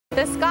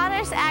The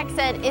Scottish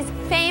accent is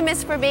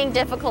famous for being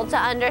difficult to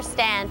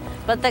understand,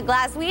 but the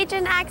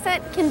Glaswegian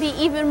accent can be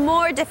even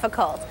more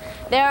difficult.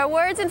 There are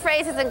words and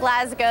phrases in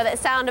Glasgow that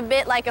sound a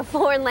bit like a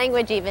foreign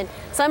language even,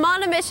 so I'm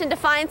on a mission to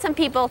find some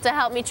people to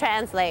help me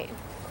translate.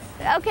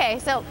 Okay,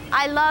 so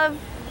I love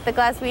the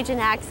Glaswegian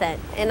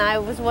accent, and I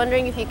was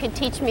wondering if you could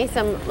teach me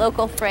some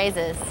local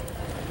phrases.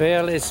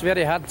 Well, it's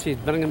very hard to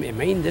bring them to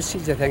mind, this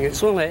is the thing.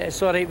 It's all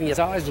right when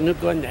you're and not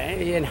going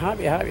and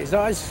happy as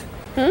us.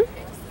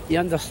 You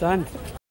understand?